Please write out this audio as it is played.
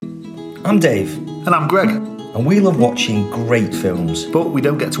I'm Dave. And I'm Greg. And we love watching great films. But we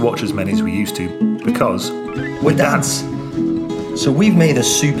don't get to watch as many as we used to because we're dads. So we've made a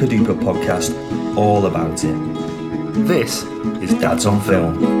super duper podcast all about it. This is Dads on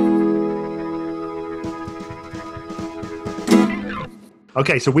Film.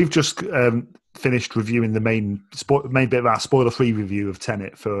 Okay, so we've just finished reviewing the main bit of our spoiler-free review of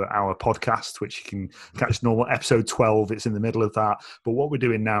Tenet for our podcast, which you can catch normal episode 12. It's in the middle of that. But what we're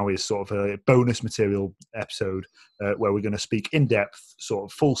doing now is sort of a bonus material episode where we're going to speak in depth, sort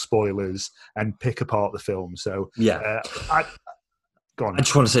of full spoilers, and pick apart the film. So yeah, go on. I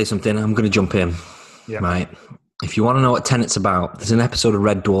just want to say something. I'm going to jump in. Yeah. Right. If you want to know what Tenet's about, there's an episode of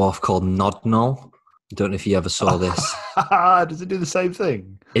Red Dwarf called Nod Null. I don't know if you ever saw this. Does it do the same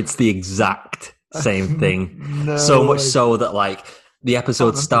thing? It's the exact same thing. No so much way. so that like the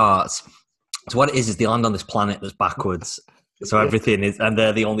episode starts. So what it is they land on this planet that's backwards. So everything is, and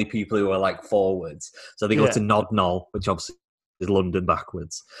they're the only people who are like forwards. So they go to Nod Null, which obviously is London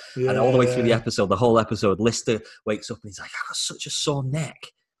backwards. And all the way through the episode, the whole episode, Lister wakes up and he's like, I've got such a sore neck.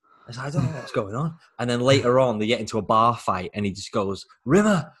 I don't know what's going on. And then later on, they get into a bar fight and he just goes,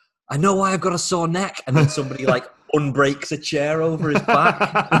 Rimmer, I know why I've got a sore neck. And then somebody like unbreaks a chair over his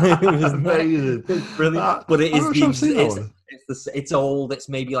back. It was amazing. It's brilliant. But it is it's old. It's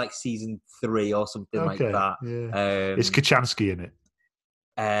maybe like season 3 or something like that. Yeah. Is Kachansky in it?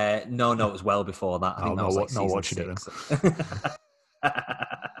 No, it was well before that. I think that was like season watching 6.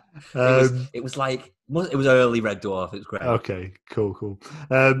 It was early Red Dwarf. It was great. Okay, cool.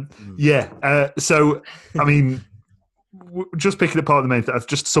 So, I mean, just picking apart the main thing, I've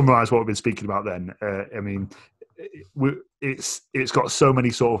just summarised what we've been speaking about then. I mean, it's got so many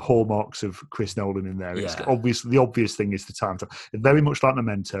sort of hallmarks of Chris Nolan in there. It's obviously the obvious thing is the time travel. Very much like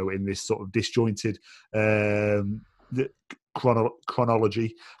Memento in this sort of disjointed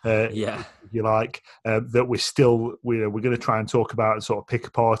chronology, if you like, that we're going to try and talk about and sort of pick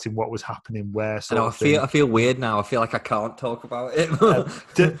apart in what was happening where. I feel weird now. I feel like I can't talk about it.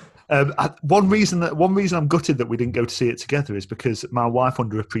 One reason I'm gutted that we didn't go to see it together is because my wife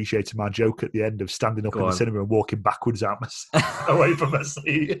underappreciated my joke at the end of standing up in the cinema and walking backwards out away from her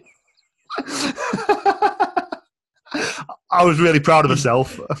seat. I was really proud of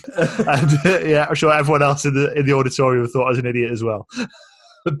myself, and I'm sure everyone else in the auditorium thought I was an idiot as well.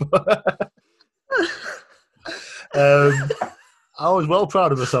 I was well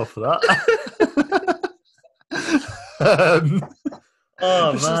proud of myself for that.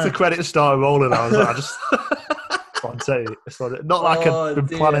 Just as the credits started rolling, I was like, I just want to say it. Not like I've been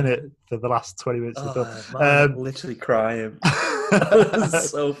planning it for the last 20 minutes of the film. I'm literally crying.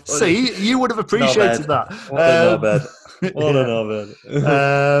 So funny. See, you would have appreciated that. What an Orbed.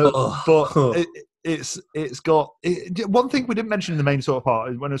 But it's got one thing we didn't mention in the main sort of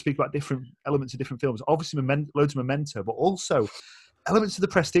part when I speak about different elements of different films. Obviously, loads of Memento, but also elements of the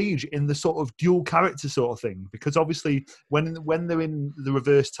Prestige in the sort of dual character sort of thing, because obviously when they're in the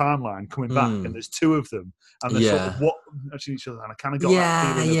reverse timeline coming back and there's two of them and they're sort of watching each other, and I kind of got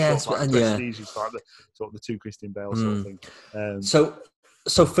that feeling of sort of like Prestige is like the sort of the two Christian Bale sort of thing.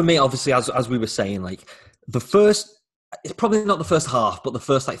 So for me, obviously, as we were saying, like it's probably not the first half, but the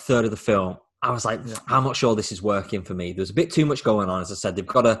first like third of the film, I was like, I'm not sure this is working for me. There's a bit too much going on. As I said, they've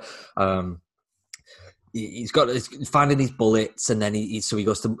got to he's finding these bullets, and then he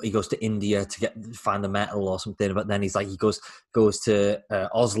goes to India to find the metal or something. But then he's like, he goes to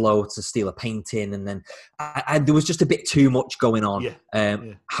Oslo to steal a painting, and then there was just a bit too much going on.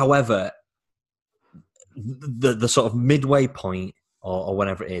 However, the sort of midway point or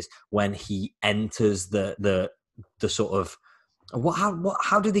whenever it is when he enters the sort of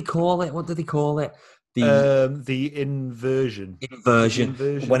how do they call it? What do they call it? The inversion.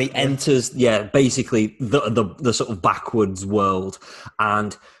 When he enters, basically the sort of backwards world.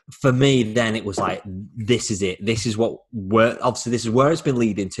 And for me, then it was like, this is it. This is obviously this is where it's been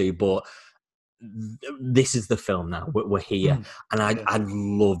leading to, but this is the film now. We're here. And I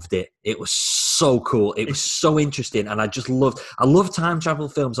loved it. It was so cool. It was so interesting. And I love time travel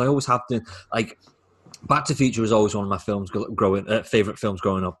films. I always have to, like, Back to the Future was always one of my favorite films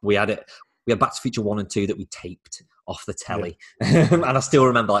growing up. We had Back to the Future 1 and 2 that we taped off the telly. And I still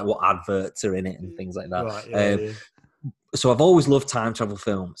remember like what adverts are in it and things like that. So I've always loved time travel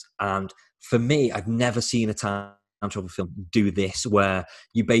films. And for me, I've never seen a time travel film do this, where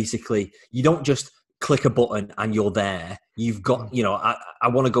you don't just click a button and you're there. You've got, you know, I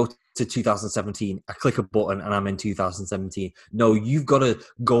want to go to 2017. I click a button and I'm in 2017. No, you've got to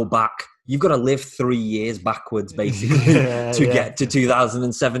go back. You've got to live 3 years backwards, basically, to get to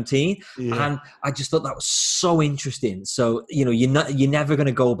 2017. Yeah. And I just thought that was so interesting. So, you know, you're never going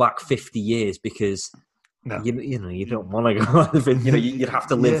to go back 50 years because No. you know, you don't want to go. You know, you'd have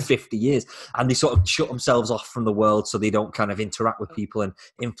to live 50 years, and they sort of shut themselves off from the world, so they don't kind of interact with people and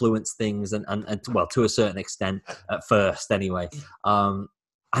influence things, and well, to a certain extent at first, anyway.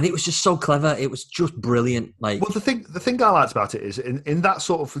 And it was just so clever. It was just brilliant. Like, well, the thing I liked about it is in that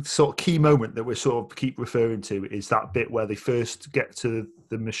sort of key moment that we sort of keep referring to is that bit where they first get to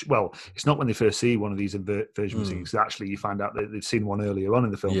the machine. Well, it's not when they first see one of these inversion machines. Actually, you find out that they've seen one earlier on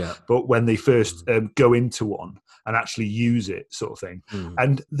in the film. Yeah. But when they first go into one and actually use it, sort of thing.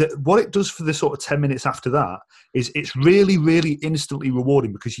 And what it does for the sort of 10 minutes after that is it's really, really instantly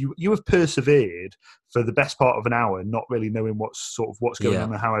rewarding, because you have persevered for the best part of an hour, not really knowing what's going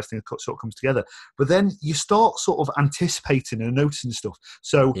on and how everything sort of comes together. But then you start sort of anticipating and noticing stuff.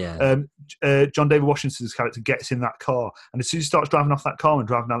 So John David Washington's character gets in that car, and as soon as he starts driving off that car and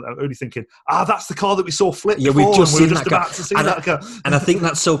driving down, only thinking, that's the car that we saw flip before, we've just and we seen were just that car. about to see that car. And I think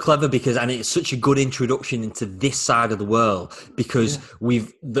that's so clever because, and it's such a good introduction into this side of the world, because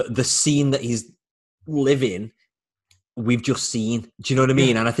we've the scene that he's living, we've just seen. Do you know what I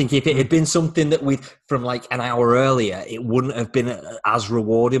mean? And I think if it had been something that we'd from like an hour earlier, it wouldn't have been as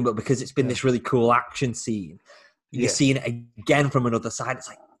rewarding. But because it's been this really cool action scene, you're seeing it again from another side. It's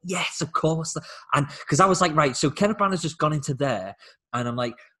like, yes, of course. And because I was like, right, so Kenneth Branagh's just gone into there, and I'm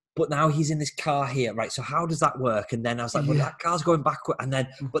like, but now he's in this car here, right? So how does that work? And then I was like, well, that car's going backward, and then,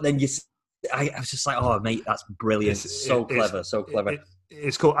 but then I was just like, oh, mate, that's brilliant. So clever.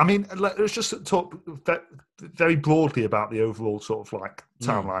 It's cool. I mean, let's just talk very broadly about the overall sort of like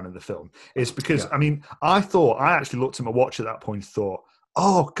timeline of the film. It's because, I mean, I actually looked at my watch at that point and thought,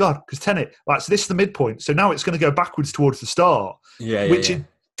 oh, God, because Tenet, right, so this is the midpoint. So now it's going to go backwards towards the start, which it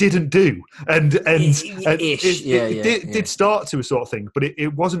didn't do. And it did start to a sort of thing, but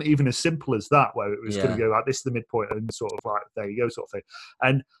it wasn't even as simple as that, where it was going to go like, this is the midpoint, and sort of like, there you go, sort of thing.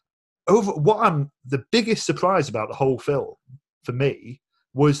 And the biggest surprise about the whole film for me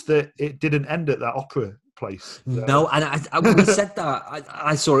was that it didn't end at that opera place. No, and we said that.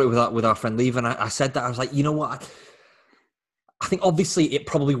 I saw it with our friend Leave, and I said that. I was like, you know what? I think obviously it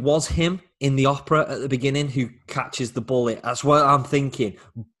probably was him in the opera at the beginning who catches the bullet. That's what I'm thinking.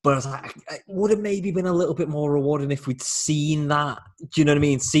 But I was like, it would have maybe been a little bit more rewarding if we'd seen that. Do you know what I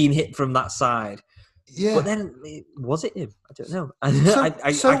mean? Seen hit from that side. Yeah. But then, was it him? I don't know.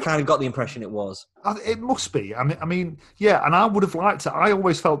 I kind of got the impression it was. It must be. I mean, yeah, and I would have liked it. I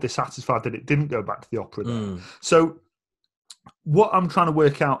always felt dissatisfied that it didn't go back to the opera there. So what I'm trying to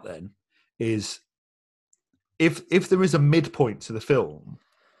work out then is if there is a midpoint to the film,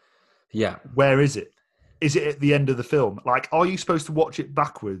 where is it? Is it at the end of the film? Like, are you supposed to watch it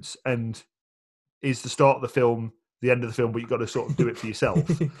backwards, and is the start of the film the end of the film, but you've got to sort of do it for yourself?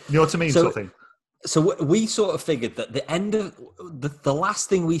 You know what I mean, sort of thing? So we sort of figured that the end of the last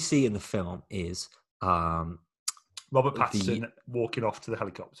thing we see in the film is Robert Pattinson walking off to the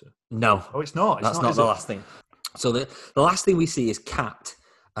helicopter. No. Oh, it's not. That's not the last thing. So the last thing we see is Kat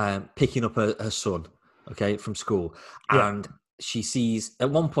picking up her son, from school. And she sees,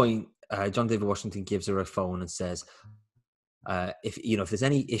 at one point, John David Washington gives her a phone and says, if there's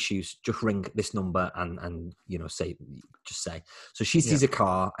any issues, just ring this number and say. So she sees a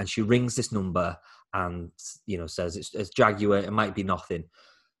car and she rings this number and says it's Jaguar, it might be nothing,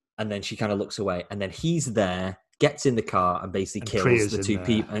 and then she kind of looks away, and then he's there, gets in the car and basically kills the two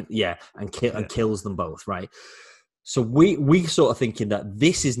people, and kills them both, right? So we sort of thinking that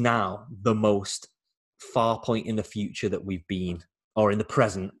this is now the most far point in the future that we've been, or in the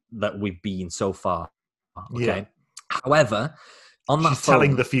present that we've been so far. However, on that she's phone,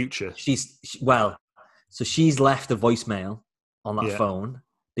 telling the future. So she's left a voicemail on that phone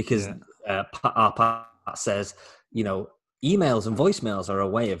because our Pat says, emails and voicemails are a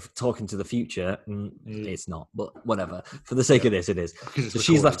way of talking to the future. It's not, but whatever. For the sake of this, it is. So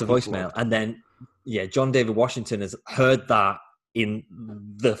she's left a voicemail, and then John David Washington has heard that in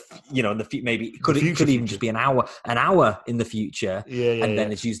the maybe it could even just be an hour in the future, and then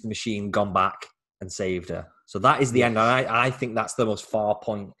has used the machine, gone back and saved her. So that is the end. And I think that's the most far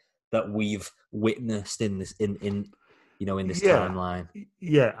point that we've witnessed in this in this timeline.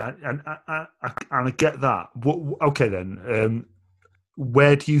 Yeah, and I get that. Okay, then.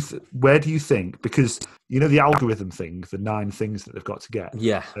 Where do you think? Because the algorithm thing, the 9 things that they've got to get.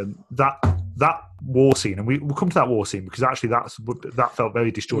 Yeah. That that war scene, and we'll come to that war scene because actually that felt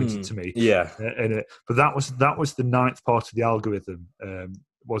very disjointed to me. Yeah. But that was the ninth part of the algorithm,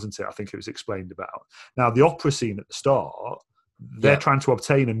 wasn't it? I think it was explained about. Now the opera scene at the start, they're trying to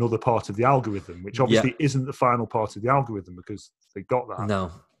obtain another part of the algorithm, which obviously isn't the final part of the algorithm because they got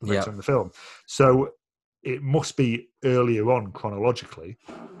that later in the film. So it must be earlier on chronologically.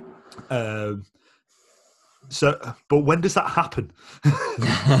 But when does that happen?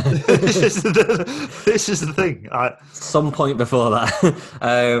 This is the thing. Some point before that.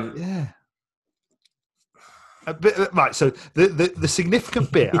 Right. So the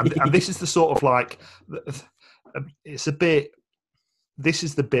significant bit, and this is the sort of like, it's a bit. This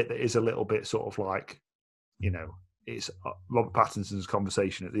is the bit that is a little bit sort of like, it's Robert Pattinson's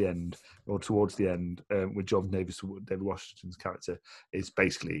conversation at the end or towards the end with David Washington's character is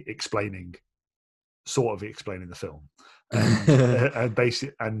basically explaining the film, and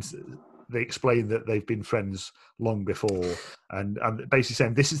they explain that they've been friends long before, and basically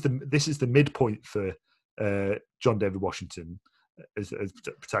saying this is the midpoint for John David Washington as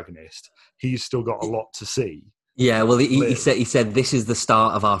protagonist. He's still got a lot to see. Yeah, well, he said this is the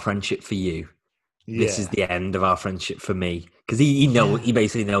start of our friendship for you. Yeah. This is the end of our friendship for me, because he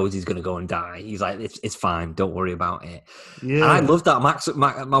basically knows he's going to go and die. He's like, it's fine, don't worry about it. Yeah, and I love that.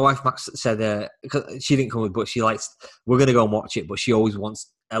 My wife Max said, because she didn't come with, but she likes. We're going to go and watch it, but she always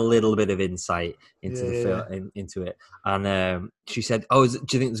wants a little bit of insight into the film, into it. And she said, "Oh, do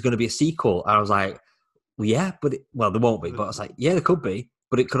you think there's going to be a sequel?" And I was like, "Well, yeah, but there won't be." But I was like, "Yeah, there could be,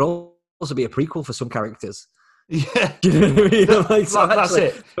 but it could also be a prequel for some characters." Yeah, you know what I mean? Like, so that's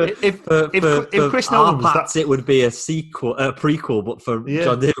actually, it. If Chris Nolan was it would be a prequel, but for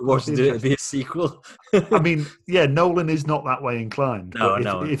John David Washington, it would be a sequel. I mean, Nolan is not that way inclined.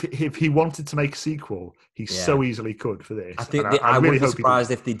 No. If he wanted to make a sequel, he so easily could for this. I think I really wouldn't be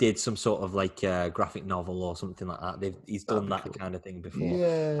surprised if they did some sort of like graphic novel or something like that. He's done that cool. kind of thing before.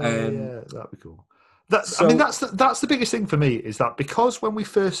 Yeah, that'd be cool. That's the biggest thing for me is that because when we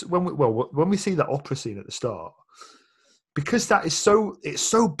see that opera scene at the start, because that is it's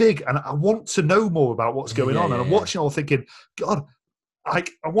so big, and I want to know more about what's going on, and I'm watching it all thinking, God, I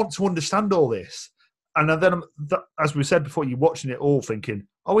want to understand all this, and then as we said before, you're watching it all thinking,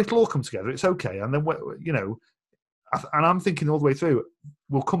 oh, it'll all come together, it's okay, and then and I'm thinking all the way through,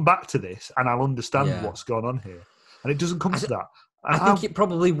 we'll come back to this, and I'll understand what's going on here, and it doesn't come to that. I think it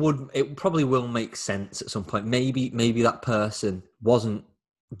probably would. It probably will make sense at some point. Maybe that person wasn't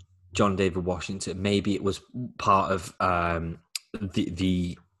John David Washington. Maybe it was part of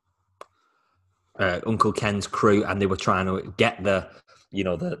the Uncle Ken's crew, and they were trying to get the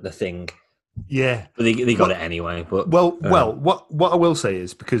thing. Yeah, but they got it anyway. But what I will say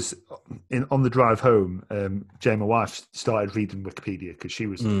is, because on the drive home, Jane, my wife, started reading Wikipedia because she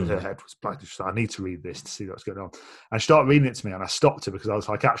was her head was blank. She said, I need to read this to see what's going on. And she started reading it to me, and I stopped her because I was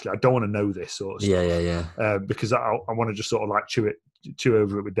like, actually, I don't want to know this sort of stuff. Because I want to just sort of like chew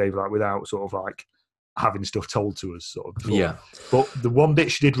over it with Dave, like without sort of like having stuff told to us sort of before. Yeah. But the one bit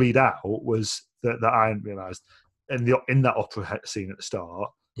she did read out was that I hadn't realised in that opera scene at the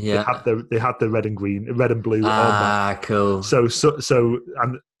start. Yeah, they had the red and blue. Ah, cool. So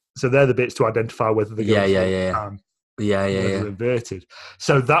they're the bits to identify whether they're inverted.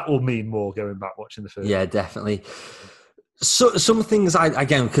 So that will mean more going back watching the film. Yeah, definitely. So some things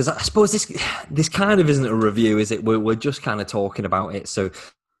because I suppose this kind of isn't a review, is it? We're just kind of talking about it. So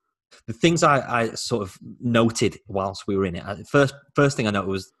the things I sort of noted whilst we were in it. First thing I noted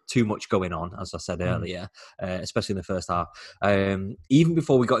was too much going on, as I said earlier, especially in the first half. Even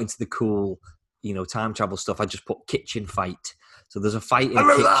before we got into the cool, time travel stuff, I just put kitchen fight. So there's a fight in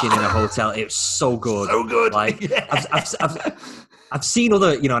a kitchen in a hotel. It was so good. So good. Like I've seen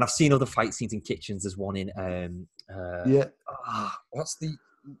other, and I've seen other fight scenes in kitchens. There's one in what's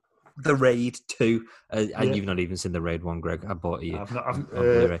the Raid 2. You've not even seen the Raid 1, Greg. I bought you. I've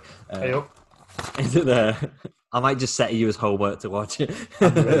not. Is it there? I might just set you as homework to watch it.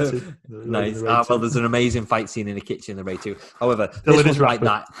 Nice. Well, there's an amazing fight scene in the kitchen in the Raid 2. However, this was like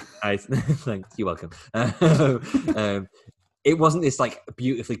that. Thanks. You're welcome. It wasn't this like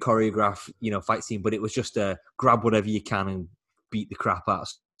beautifully choreographed, fight scene, but it was just a grab whatever you can and beat the crap out of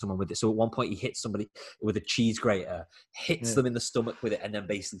someone with it. So at one point he hits somebody with a cheese grater, hits them in the stomach with it, and then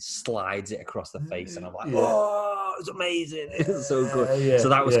basically slides it across the face. And I'm like, oh, it's amazing! It's so good. So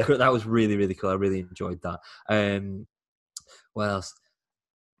that was really, really cool. I really enjoyed that. What else?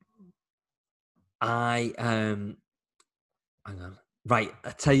 Hang on. Right, I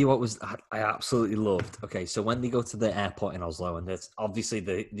tell you what I absolutely loved. Okay, so when they go to the airport in Oslo, and there's obviously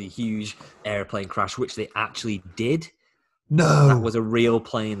the huge airplane crash, which they actually did. No, That was a real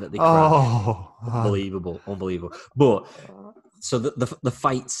plane that they crashed. oh, Unbelievable. But so the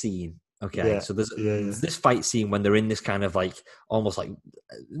fight scene. Okay, Yeah, so there's yeah. this fight scene when they're in this kind of like almost like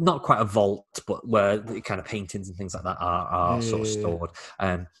not quite a vault, but where the kind of paintings and things like that are sort of stored.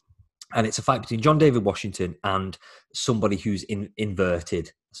 And it's a fight between John David Washington and somebody who's inverted.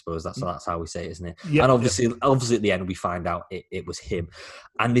 I suppose that's how we say it, isn't it? Yeah, and obviously at the end we find out it was him.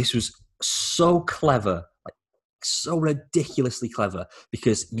 And this was so clever, like so ridiculously clever,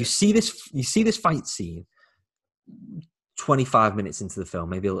 because you see this fight scene 25 minutes into the film,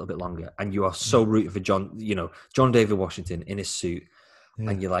 maybe a little bit longer, and you are so rooting for John David Washington in his suit,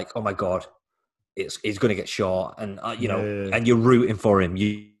 and you're like, oh my god, he's going to get shot, and and you're rooting for him.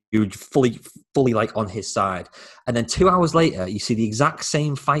 You're fully like on his side, and then 2 hours later, you see the exact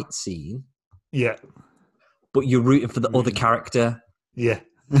same fight scene. Yeah, but you're rooting for the other character. Yeah.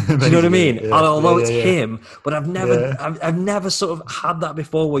 Do you know what I mean? Yeah. And although it's yeah. him, but I've never sort of had that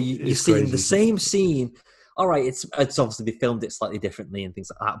before where you're seeing the same scene. All right, it's obviously they filmed it slightly differently and things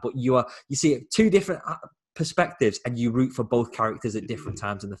like that, but you see it two different perspectives, and you root for both characters at different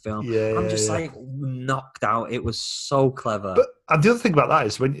times in the film. I'm just like knocked out. It was so clever. But and the other thing about that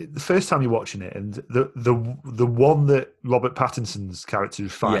is when the first time you're watching it, and the one that Robert Pattinson's character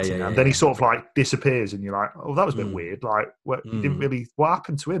is fighting, and then he sort of like disappears, and you're like, oh, that was a bit weird. Like, you didn't really. What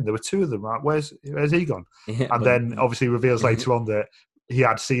happened to him? There were two of them. Right? Where's he gone? And then obviously reveals later on that he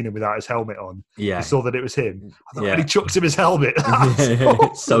had seen him without his helmet on. Yeah, he saw that it was him. And then when he chucks him his helmet,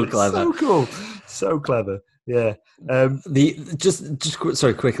 so clever, so cool, so clever. Yeah.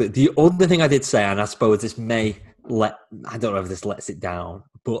 Sorry, quickly. The other thing I did say, and I suppose this I don't know if this lets it down,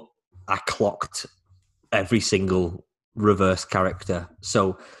 but I clocked every single reverse character.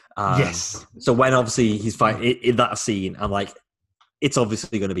 So yes. So when obviously he's fighting in that scene, I'm like, it's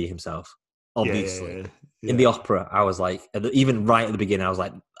obviously going to be himself. Obviously. Yeah. In the opera, I was like, even right at the beginning, I was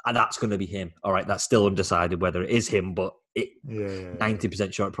like, that's going to be him. All right, that's still undecided whether it is him, but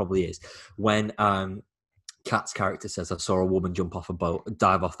 90% sure it probably is. When Kat's character says, I saw a woman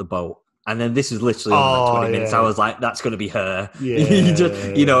dive off the boat. And then this is literally like 20 minutes. I was like, that's going to be her.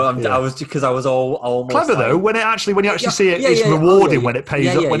 I was because I was almost clever though. When you actually see it, it's rewarding when it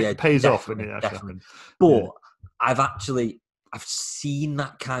pays off. When it pays off, and it actually happens. But I've seen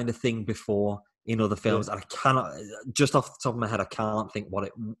that kind of thing before in other films, and I cannot, just off the top of my head, I can't think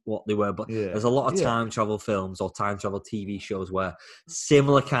what they were. But there's a lot of time travel films or time travel TV shows where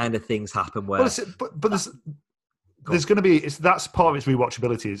similar kind of things happen. Where, there's going to be that's part of its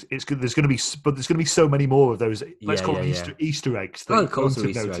rewatchability. There's going to be so many more of those. Let's call them Easter eggs. Of course,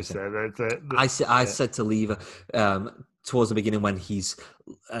 I said to Lever towards the beginning when he's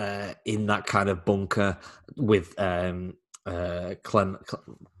in that kind of bunker with Clemens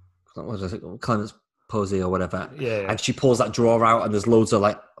Posey or whatever, and she pulls that drawer out, and there's loads of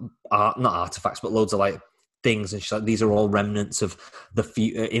like not artifacts, but loads of like things, and she's like, these are all remnants of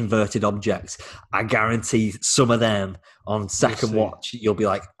the inverted objects. I guarantee some of them on second watch, you'll be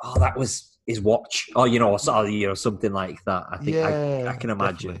like, oh, that was his watch, or something like that. I think I can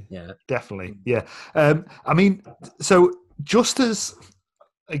imagine. Definitely. I mean, so just as,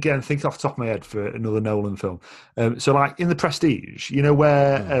 again, thinking off the top of my head for another Nolan film, so like in The Prestige,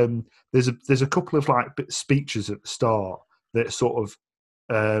 where there's a couple of like speeches at the start that sort of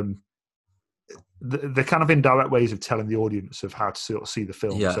the kind of indirect ways of telling the audience of how to sort of see the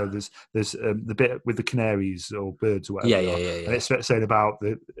film. So there's the bit with the canaries or birds or whatever, and it's saying about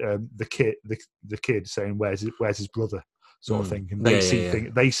the kid saying where's his brother, sort of thing, and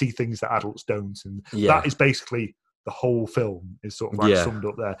they see things that adults don't, and that is basically the whole film is sort of like summed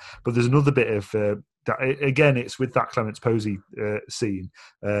up there. But there's another bit of that, again, it's with that Clemens Posey scene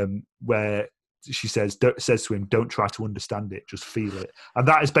where she says to him, "Don't try to understand it, just feel it," and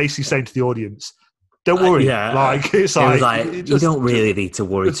that is basically saying to the audience, "Don't worry." You don't really need to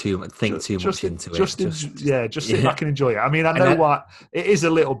worry too much, think too much into it. Just sit back and enjoy it. I mean, I know what it is,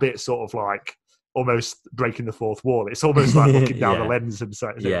 a little bit sort of like almost breaking the fourth wall. It's almost like looking down the lens and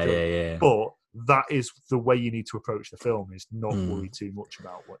saying, but that is the way you need to approach the film, is not worry too much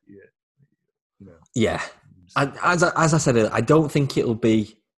about what you know. Yeah. And as I said, I don't think it'll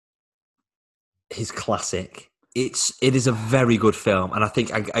be his classic. It is a very good film, and I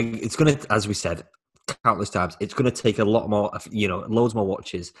think it's going to, as we said countless times, it's going to take a lot more, loads more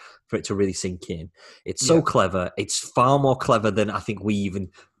watches for it to really sink in. It's so clever. It's far more clever than I think we even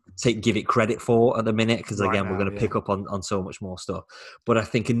give it credit for at the minute, because again, we're going to pick up on so much more stuff. But I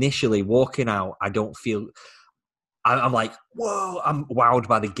think initially walking out, I don't feel, I'm like, whoa, I'm wowed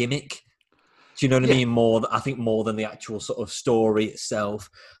by the gimmick. Do you know what I mean? I think more than the actual sort of story itself.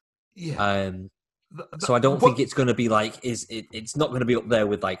 So I don't think it's going to be like it's not going to be up there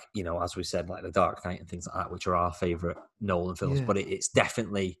with, like, you know, as we said, like The Dark Knight and things like that, which are our favorite Nolan films. Yeah. But it's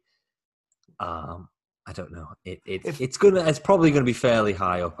definitely, I don't know. It's probably going to be fairly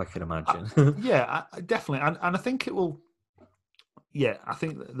high up, I can imagine. Definitely, and I think it will. Yeah, I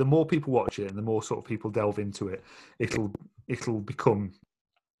think the more people watch it and the more sort of people delve into it, it'll become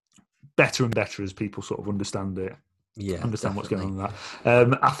better and better as people sort of understand it. Yeah, understand what's going on with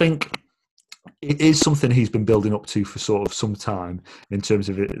that. I think it is something he's been building up to for sort of some time in terms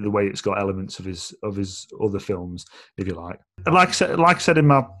of the way it's got elements of his other films, if you like. And like I said in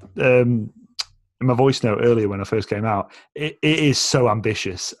my voice note earlier when I first came out, it is so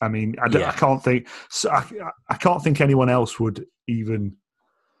ambitious. I mean, I can't think anyone else would even.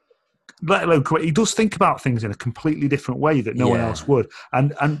 Let alone, he does think about things in a completely different way that no one else would,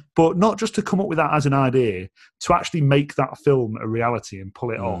 but not just to come up with that as an idea, to actually make that film a reality and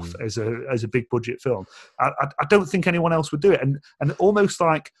pull it off as a big budget film. I don't think anyone else would do it, and almost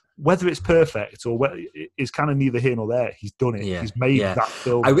like whether it's perfect or whether it's kind of neither here nor there. He's done it. He's made that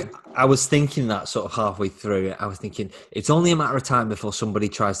film. I was thinking that sort of halfway through it. I was thinking it's only a matter of time before somebody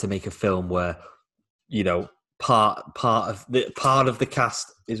tries to make a film where, you know, part of the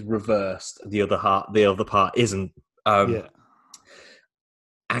cast is reversed, the other part isn't. And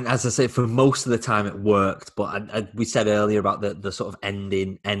as I say, for most of the time it worked, but we said earlier about the sort of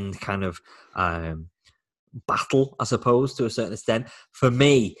end kind of battle, I suppose, to a certain extent. For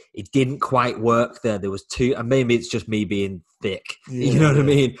me, it didn't quite work there. There was two, and maybe it's just me being thick, you know what I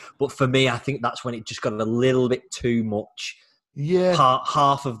mean? But for me, I think that's when it just got a little bit too much. Yeah.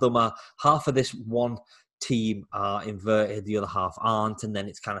 Half of this one team are inverted, the other half aren't, and then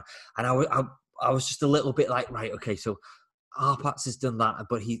it's kind of, and I was just a little bit like, right, okay, so Arpats has done that,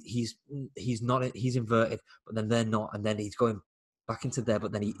 but he's not, he's inverted, but then they're not, and then he's going back into there,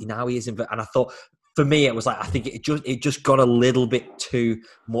 but then he is inverted. And I thought, for me, it was like, I think it just got a little bit too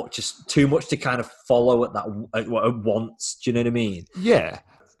much to kind of follow at once. Do you know what I mean? Yeah.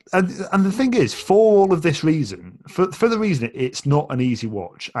 And the thing is, for all of this reason, for the reason it's not an easy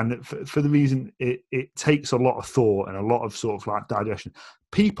watch, and for the reason it takes a lot of thought and a lot of sort of like digestion,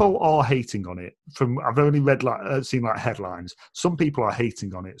 people are hating on it. I've only read seen headlines. Some people are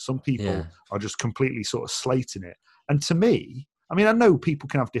hating on it. Some people are just completely sort of slating it. And to me, I mean, I know people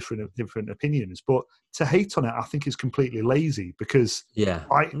can have different opinions, but to hate on it, I think is completely lazy, because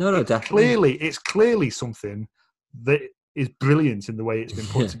definitely, it's clearly something that is brilliant in the way it's been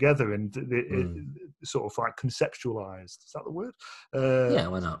put together and sort of like conceptualized. Is that the word?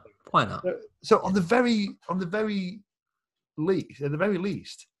 Why not? So at the very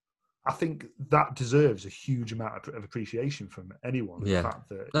least, I think that deserves a huge amount of appreciation from anyone. Yeah. The fact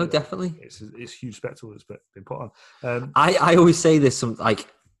that, definitely. It's a huge spectacle that's been put on. I always say this,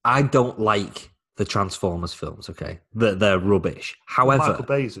 I don't like the Transformers films, okay? They're rubbish. However, Michael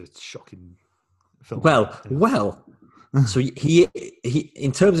Bay's a shocking film. Well, so he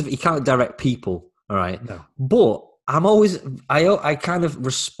in terms of, he can't direct people, all right? No. But I kind of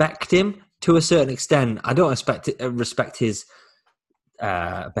respect him to a certain extent. I don't respect his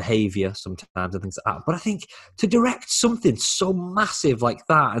behavior sometimes and things like that. But I think to direct something so massive like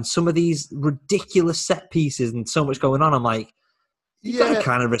that, and some of these ridiculous set pieces and so much going on, I'm like, you gotta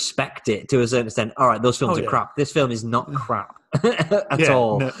kind of respect it to a certain extent. All right, those films are crap. This film is not crap at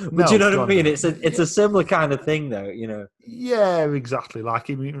all. No, but do you know what I mean? It's a similar kind of thing, though. You know. Yeah, exactly. I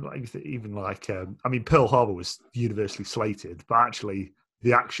mean, Pearl Harbor was universally slated, but actually,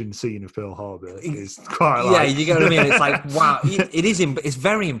 the action scene of Pearl Harbor is quite. Yeah, you get what I mean. It's like, wow, it is. It's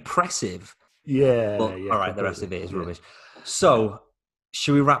very impressive. Yeah. But, all right, the rest of it is rubbish. So,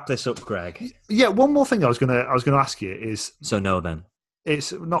 should we wrap this up, Greg? Yeah. One more thing I was gonna ask you is. So no, then.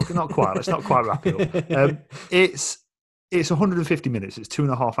 It's not quite. Let's not quite wrap it up. It's 150 minutes. It's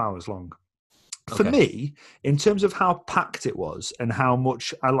 2.5 hours long. For me, in terms of how packed it was and how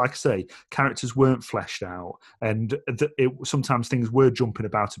much, like I say, characters weren't fleshed out, and sometimes things were jumping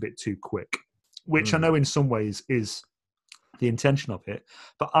about a bit too quick, which I know in some ways is the intention of it.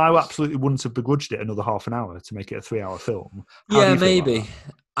 But I absolutely wouldn't have begrudged it another half an hour to make it a 3-hour film. Yeah, maybe.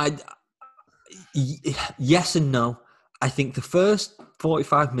 Yes and no. I think the first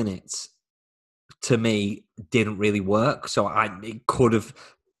 45 minutes to me didn't really work. So it could have,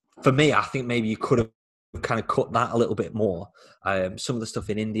 for me, I think maybe you could have kind of cut that a little bit more. Some of the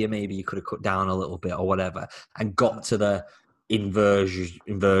stuff in India, maybe you could have cut down a little bit or whatever, and got to the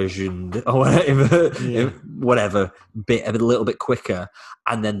inversion or whatever bit a little bit quicker.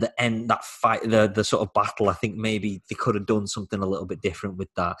 And then the end, that fight, the sort of battle, I think maybe they could have done something a little bit different with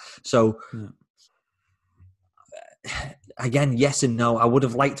that. So, again, yes and no. I would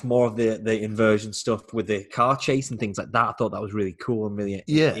have liked more of the inversion stuff with the car chase and things like that. I thought that was really cool and really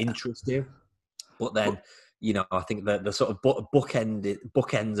interesting. But then, I think the sort of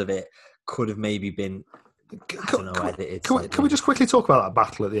bookends of it could have maybe been, I don't know, edited. Can we just quickly talk about that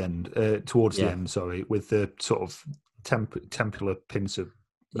battle at the end, towards the end, sorry, with the sort of tempular pincer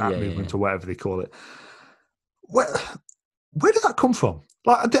movement or whatever they call it. Where did that come from?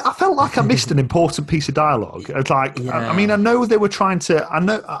 Like, I felt like I missed an important piece of dialogue. It's like, I mean, I know they were trying to. I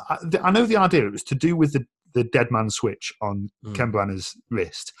know the idea. It was to do with the dead man switch on Ken Branagh's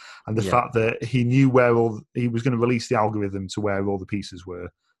wrist, and the fact that he knew he was going to release the algorithm to where all the pieces were,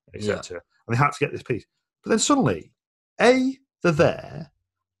 etc. And they had to get this piece. But then suddenly, A, they're there.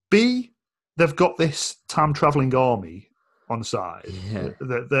 B, they've got this time traveling army on side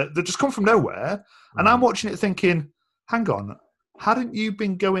that just come from nowhere, and I'm watching it thinking, hang on, hadn't you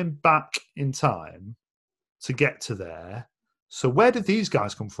been going back in time to get to there? So where did these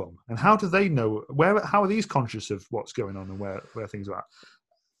guys come from, and how do they know how are these conscious of what's going on and where things are at?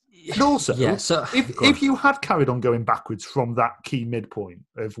 And also, if you had carried on going backwards from that key midpoint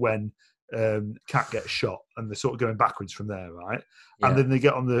of when Cat gets shot, and they're sort of going backwards from there, right? And then they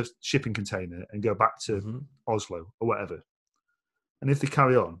get on the shipping container and go back to Oslo or whatever. And if they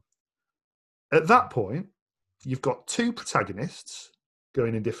carry on, at that point, you've got two protagonists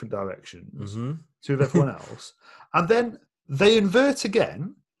going in different directions to everyone else. And then they invert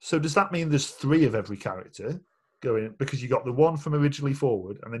again. So does that mean there's three of every character going? Because you got the one from originally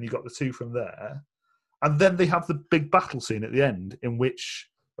forward, and then you got the two from there. And then they have the big battle scene at the end, at which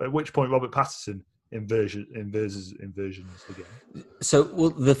point Robert Pattinson inversions again. So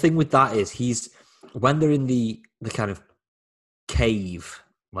the thing with that is when they're in the kind of cave,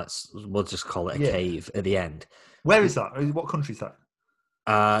 we'll just call it a cave at the end. Where is that? What country is that?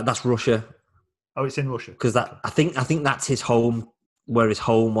 That's Russia. Oh, it's in Russia. Because I think that's his home, where his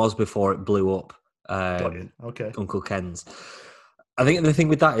home was before it blew up. Okay. Uncle Ken's. I think the thing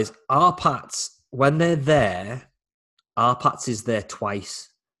with that is Arpats, when they're there, Arpats is there twice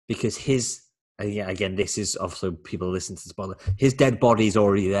because his. Again, this is obviously people listen to this, but his dead body's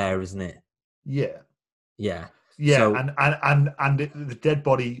already there, isn't it? Yeah. Yeah. Yeah, so, and the dead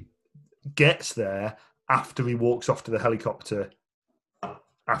body gets there after he walks off to the helicopter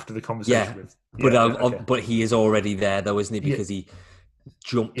after the conversation with. But he is already there, though, isn't he? Because he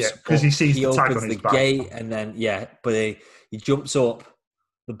jumps. Yeah, because he sees the tag opens on his the back. gate, and then but he jumps up.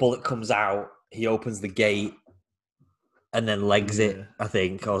 The bullet comes out. He opens the gate, and then legs it. I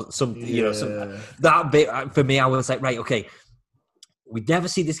think, or something. That bit for me, I was like, right, okay. We never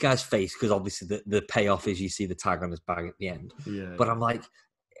see this guy's face because obviously the payoff is you see the tag on his bag at the end. Yeah. But I'm like,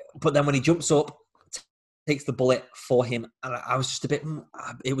 but then when he jumps up, takes the bullet for him, and I was just a bit.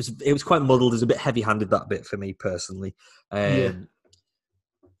 It was quite muddled. It was a bit heavy-handed, that bit for me personally.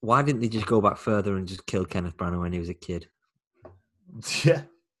 Why didn't they just go back further and just kill Kenneth Branagh when he was a kid? Yeah.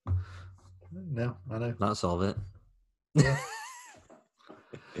 No, I know. That'll solve it. Yeah.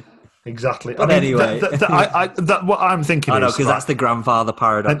 Exactly. But anyway, what I'm thinking. I know, because that's the grandfather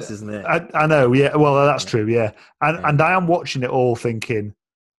paradox, isn't it? I know. Yeah. Well, that's true. Yeah. And I am watching it all, thinking,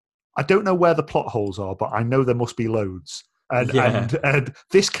 I don't know where the plot holes are, but I know there must be loads. And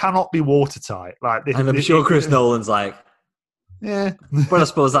this cannot be watertight. Like this, and I'm sure Chris Nolan's like, yeah. But I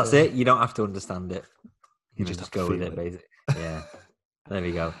suppose that's it. You don't have to understand it. You just go with it, basically. Yeah. There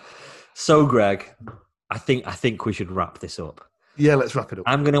we go. So, Greg, I think we should wrap this up. Yeah, let's wrap it up.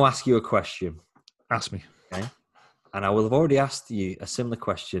 I'm going to ask you a question. Ask me. Okay. And I will have already asked you a similar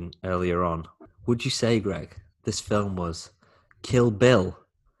question earlier on. Would you say, Greg, this film was Kill Bill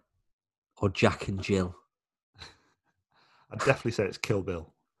or Jack and Jill? I'd definitely say it's Kill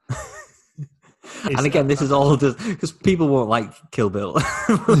Bill. And again, this is all just because people won't like Kill Bill,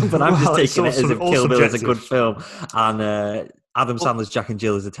 but I'm just taking it as if Kill Bill is a good film, and Adam Sandler's Jack and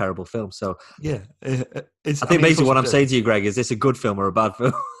Jill is a terrible film. So yeah, I think basically what I'm saying to you, Greg, is this a good film or a bad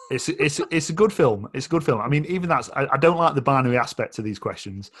film? It's a good film. It's a good film. I mean, even I don't like the binary aspect to these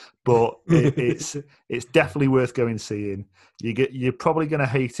questions, but it's definitely worth going and seeing. You're probably going to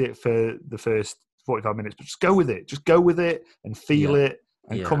hate it for the first 45 minutes, but just go with it. Just go with it and feel it.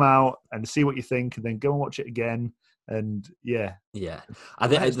 And come out and see what you think, and then go and watch it again. And yeah. I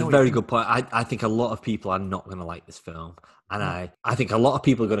think it's a very good point. I think a lot of people are not going to like this film, and I think a lot of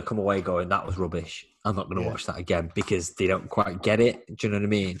people are going to come away going, "That was rubbish. I'm not going to watch that again," because they don't quite get it. Do you know what I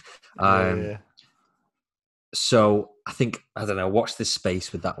mean? So I think I don't know. Watch this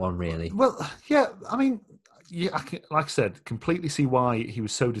space with that one, really. Well, yeah. I mean, like I said, completely see why he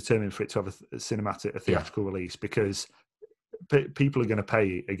was so determined for it to have a theatrical release, because people are going to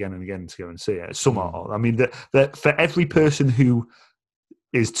pay again and again to go and see it. Some are. I mean, for every person who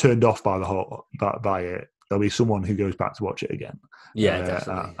is turned off by by it, there'll be someone who goes back to watch it again. Yeah,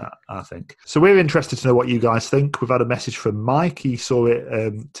 definitely. I think. So we're interested to know what you guys think. We've had a message from Mike. He saw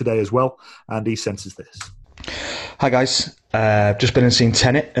it today as well, and he sent us this. Hi guys, just been and seen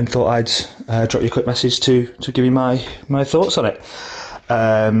Tenet and thought I'd drop you a quick message to give you my thoughts on it.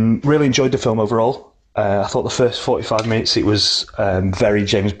 Really enjoyed the film overall. I thought the first 45 minutes it was very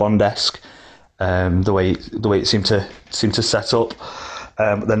James Bond-esque, the way it seemed to set up.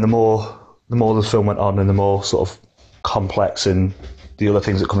 But then the more the film went on and the more sort of complex and the other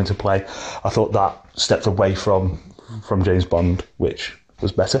things that come into play, I thought that stepped away from James Bond, which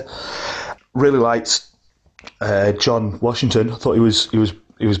was better. Really liked John Washington. I thought he was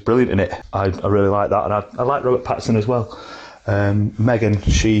brilliant in it. I really like that, and I like Robert Pattinson as well. Megan,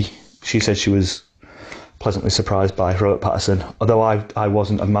 she said she was pleasantly surprised by Robert Pattinson, although I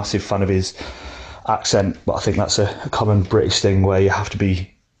wasn't a massive fan of his accent, but I think that's a common British thing where you have to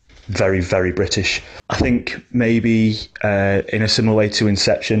be very, very British. I think maybe in a similar way to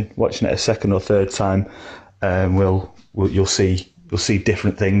Inception, watching it a second or third time, you'll see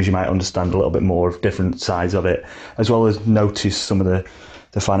different things. You might understand a little bit more of different sides of it, as well as notice some of the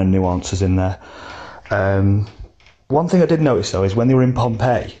finer nuances in there. One thing I did notice though is when they were in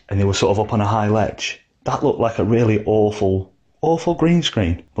Pompeii and they were sort of up on a high ledge, that looked like a really awful green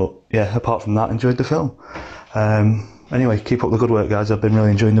screen. But yeah, apart from that, enjoyed the film. Anyway, keep up the good work, guys. I've been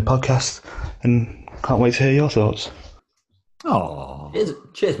really enjoying the podcast and can't wait to hear your thoughts. Oh,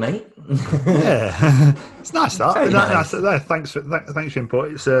 cheers, mate. Yeah, it's nice that. Nice. Thanks for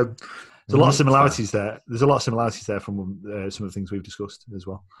input. It's there's a lot of similarities there. There's a lot of similarities there from some of the things we've discussed as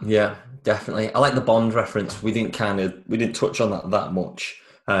well. Yeah, definitely. I like the Bond reference. We didn't touch on that much.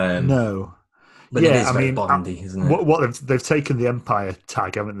 No. But it is very Bondy, isn't it? What they've taken the Empire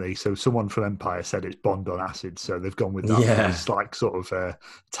tag, haven't they? So someone from Empire said it's Bond on acid, so they've gone with that. Yeah. It's like sort of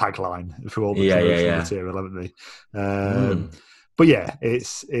tagline for all the promotional material, haven't they? But yeah,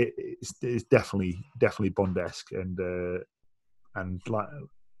 it's definitely Bond-esque and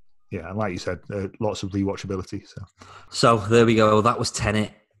like you said, lots of rewatchability. So there we go. That was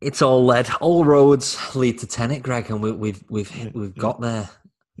Tenet. It's all roads lead to Tenet, Greg, and we've got there.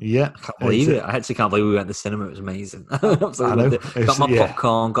 Yeah, I can't believe it. I actually can't believe we went to the cinema. It was amazing. Absolutely. Got my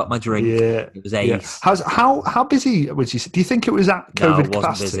popcorn, got my drink. Yeah, it was ace. Yeah. How busy was you? Do you think it was at COVID capacity? It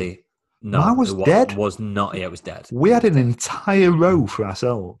wasn't busy. No, mine was dead. Was not. Yeah, it was dead. We had an entire row for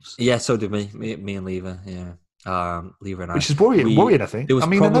ourselves. Yeah, so did me and Lever. Yeah, Lever and I. Which is worrying. I think. I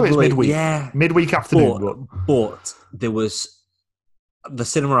know it's midweek. Yeah, midweek afternoon. But there was the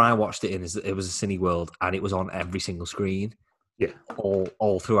cinema I watched it in. It was a Cineworld, and it was on every single screen. Yeah,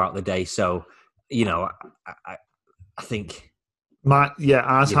 all throughout the day. So, I think I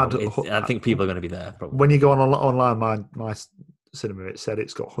think people are going to be there. Probably. When you go online, my cinema, it said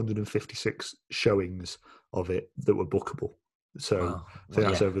it's got 156 showings of it that were bookable. So I think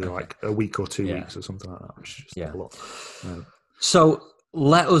that's over like a week or 2 weeks or something like that. Which is just a lot. So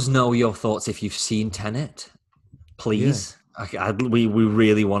let us know your thoughts if you've seen Tenet, please. Yeah. We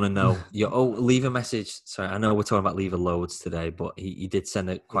really want to know. Leave a message. Sorry, I know we're talking about Lever loads today, but he did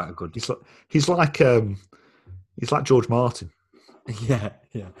send quite a good. He's like George Martin. Yeah.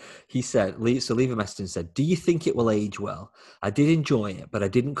 He said, so leave a message and said, "Do you think it will age well? I did enjoy it, but I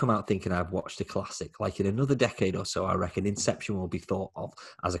didn't come out thinking I've watched a classic. Like in another decade or so, I reckon Inception will be thought of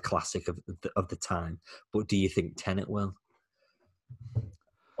as a classic of the time. But do you think Tenet will?"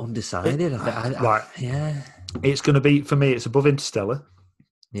 Undecided. Yeah. It's going to be, for me, it's above Interstellar.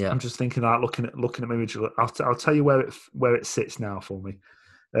 Yeah. I'm just thinking that looking at my image. I'll tell you where it sits now for me.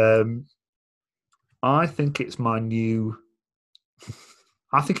 I think it's my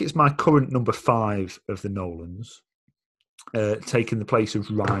current number 5 of the Nolans, taking the place of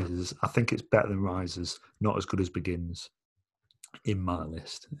Rises. I think it's better than Rises, not as good as Begins, in my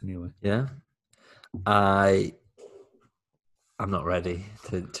list anyway. Yeah. I'm not ready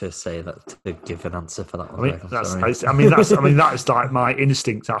to say that, to give an answer for that one. That's like my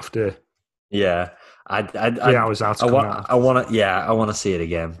instinct after. Yeah, 3 hours out. I want to see it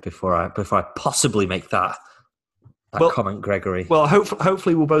again before I possibly make that comment, Gregory. Well,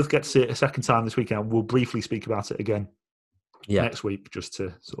 hopefully we'll both get to see it a second time this weekend. We'll briefly speak about it again next week, just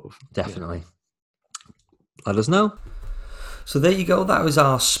to sort of definitely let us know. So there you go. That was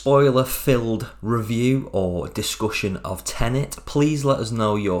our spoiler-filled review or discussion of Tenet. Please let us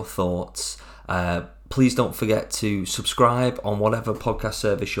know your thoughts. Please don't forget to subscribe on whatever podcast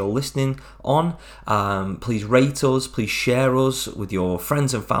service you're listening on. Please rate us, please share us with your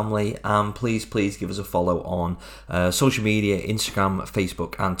friends and family, and please give us a follow on social media, Instagram,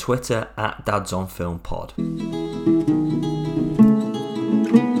 Facebook and Twitter at Dads on Film Pod.